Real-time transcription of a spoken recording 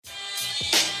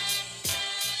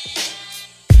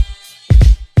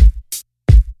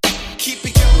Keep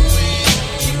it going.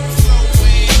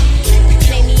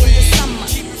 Play me in the summer.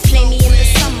 Play me in the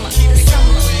summer. The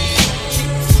summer.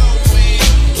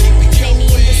 Play me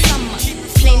in the summer.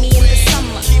 Play me in the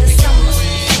summer. The summer.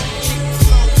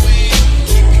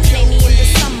 Play me in the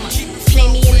summer. Play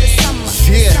me in the summer.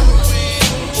 Yeah.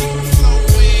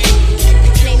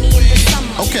 Play me in the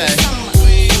summer. Okay.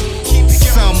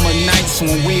 Summer nights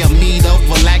when we'll meet up,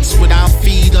 relax with our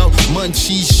feet up,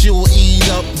 munchies you'll eat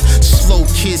up. Slow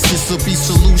kisses will be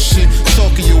solution.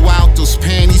 Talking you out those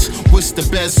panties, what's the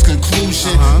best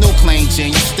conclusion? No plain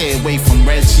Jane, you stay away from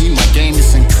Reggie. My game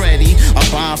isn't credit. A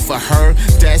bond for her,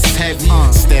 that's heavy.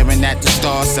 Staring at the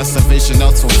stars, that's a vision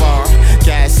of so far.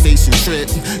 Gas station trip,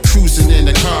 cruising in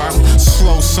the car.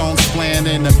 Slow songs playing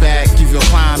in the back. Give your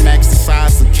climax the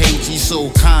size of kg, so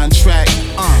contract.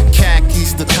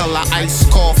 Khakis, the color ice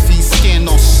coffee, skin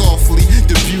all softly.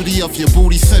 The beauty of your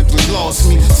booty simply lost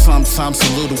me. Sometimes a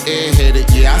little airheaded,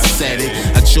 yeah, I said it.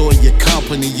 I enjoy your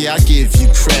company, yeah, I give you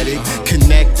credit.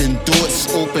 Connecting dots,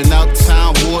 open up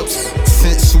time warps.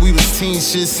 Since we was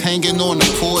teens, just hanging on the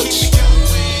porch.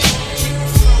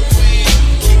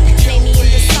 Play me in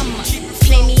the summer.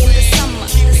 Play me in the summer.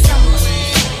 The summer.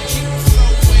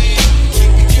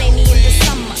 Play me in the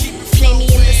summer. Play me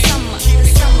in the summer. The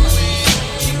summer.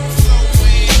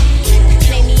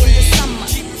 Play me in the summer.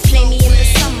 Play me in the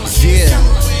summer. Yeah.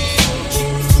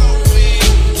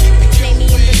 Play me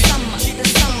in the summer. The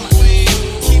summer.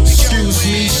 Excuse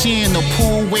me, she in the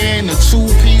pool wearing a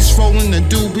two-piece, rolling a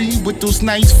doobie with those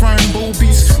nice firm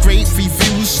boobies. Great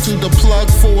reviews to the plug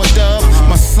for a dub.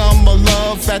 My summer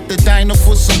love at the diner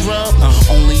for some rub.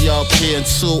 Only up here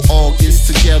until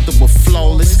August, together with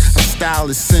flawless. Her style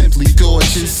is simply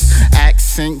gorgeous.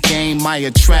 Accent game my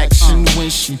attraction. When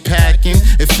she packing,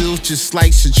 it feels just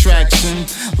like subtraction.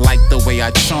 Like the way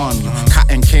I charm you,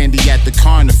 cotton candy at the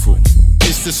carnival.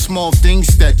 It's the small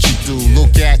things that you do.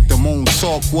 Look at the moon,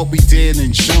 talk what we did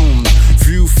in June.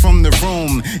 View from the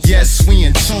room, yes, we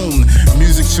in tune.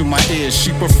 Music to my ears,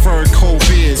 she preferred cold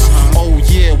beers. Oh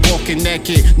yeah, walking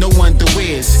naked, no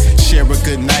underwears. Share a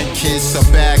good night kiss, a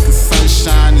bag of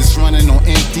sunshine is running on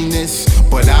emptiness.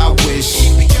 But I wish.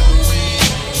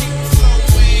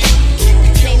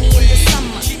 Play me in the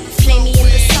summer. Play me in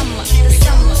the summer. The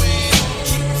summer.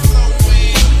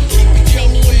 Play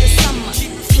me in the summer.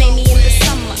 Play me in the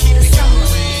summer. The summer.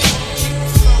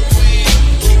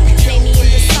 Play me in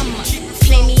the summer.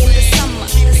 Play me in the summer.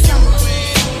 The summer.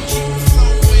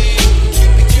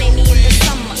 Play me in the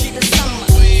summer. The summer.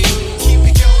 Keep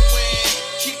it going.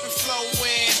 Keep it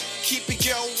flowing. Keep it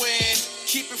going.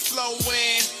 Keep it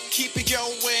flowing. Keep it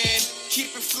going.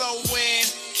 Keep it flowing.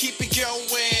 Keep it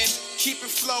going. Keep it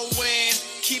flowing.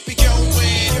 Keep it going.